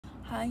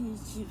Hi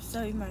YouTube,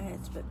 sorry my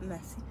hair's a bit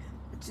messy,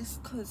 but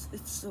just cause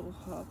it's so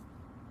hot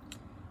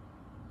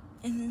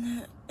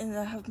and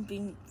I haven't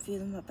been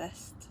feeling my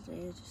best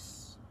today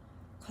just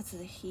cause of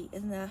the heat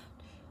and that.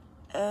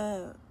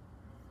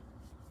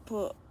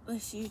 But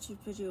this YouTube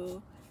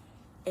video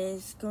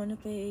is gonna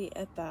be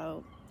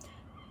about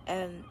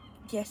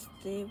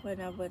yesterday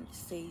when I went to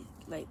see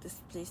like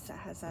this place that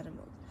has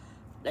animals.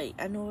 Like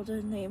I know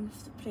the name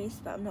of the place,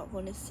 but I'm not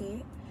gonna say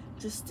it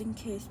just in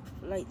case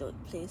people like look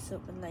the place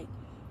up and like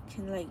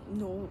can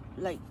know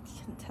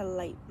can tell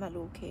like my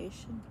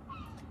location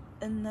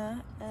and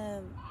that.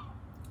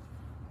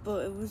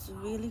 But it was a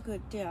really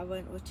good day. I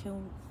went with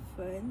two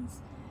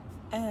friends,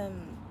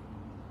 and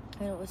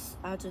it was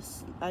I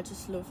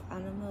just love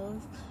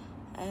animals,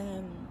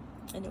 and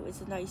it was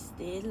a nice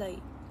day.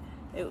 Like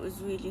it was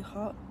really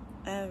hot,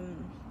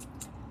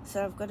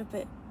 so I've got a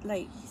bit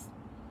I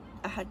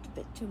had a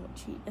bit too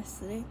much heat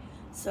yesterday,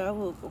 so I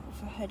woke up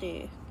with a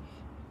headache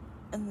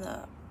and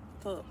that,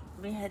 but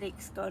my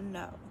headache's gone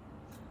now.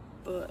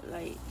 But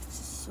like it's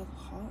just so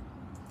hot.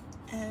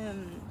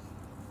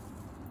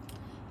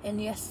 And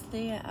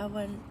yesterday I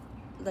went,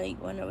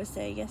 when I was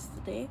there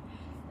yesterday,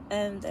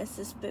 there's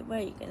this bit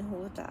where you can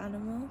hold the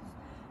animals.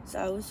 So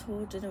I was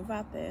holding a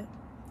rabbit,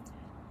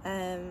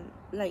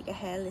 like a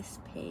hairless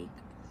pig,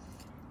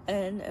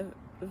 and a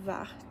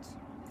rat,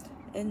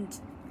 and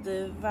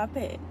the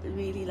rabbit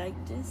really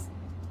liked this.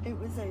 It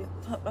was like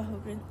proper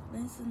hugging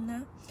this and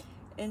that,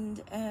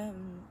 and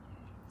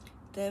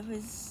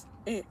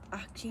it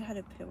actually had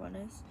a poo on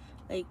us.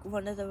 Like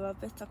one of the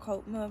rabbits, I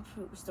can't remember if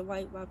it was the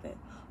white rabbit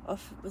or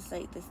if it was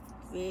like this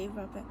grey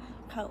rabbit.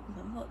 I can't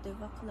remember what the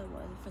other colour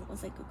was. I think it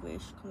was like a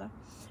greyish colour.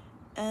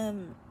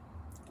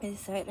 It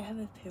decided to have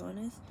a poo on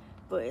us,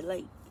 but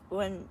it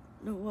when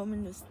the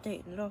woman was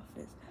taking it off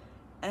us,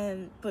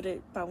 but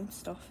it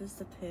bounced off as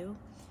the poo.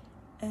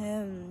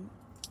 And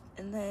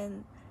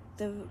then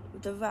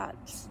the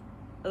rats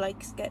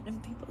likes getting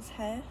in people's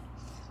hair,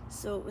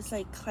 so it was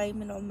like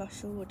climbing on my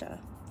shoulder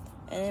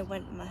and it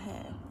went in my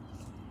hair.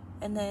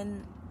 And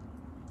then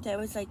there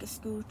was like a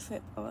school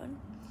trip on,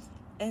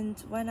 and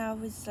when I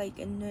was like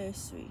in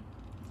nursery,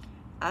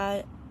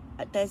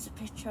 there's a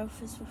picture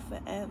of us with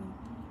a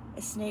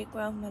snake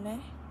around my neck.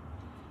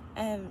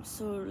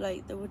 So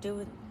like they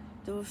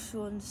were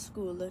showing the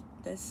school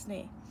the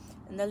snake,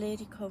 and the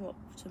lady come up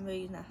to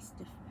me and asked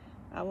if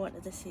I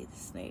wanted to see the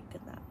snake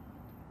and that.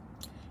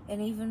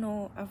 And even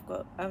though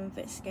I'm a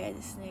bit scared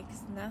of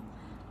snakes and that,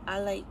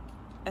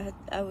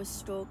 I was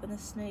stroking a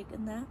snake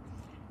and that,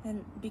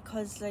 and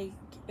because it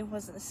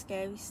wasn't a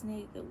scary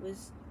snake, it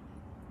was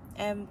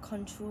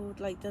controlled,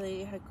 like the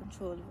lady had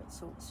control of it,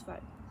 so it was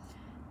fine.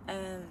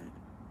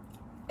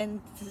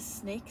 And the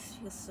snakes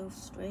feel so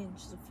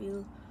strange, they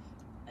feel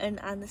and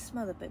they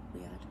smell a bit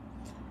weird.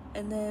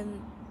 And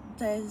then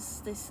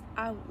there's there's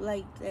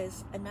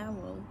an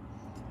owl,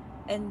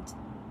 and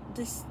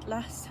this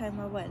last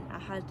time I went,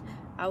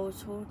 I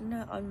was holding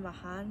it on my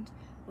hand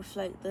with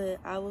like the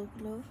owl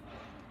glove,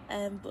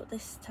 but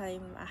this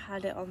time I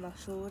had it on my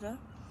shoulder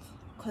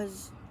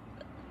because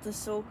they're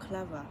so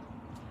clever.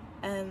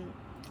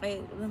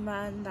 The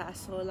man that I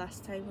saw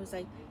last time was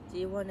like, do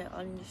you want it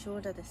on your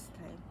shoulder this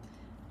time?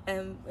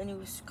 And it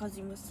was because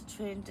he must have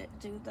trained it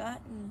to do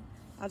that, and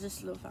I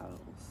just love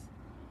owls.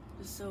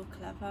 They're so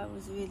clever. It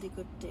was a really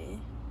good day.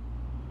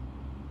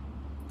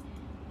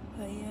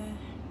 But yeah,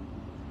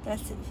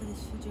 that's it for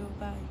this video.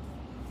 Bye.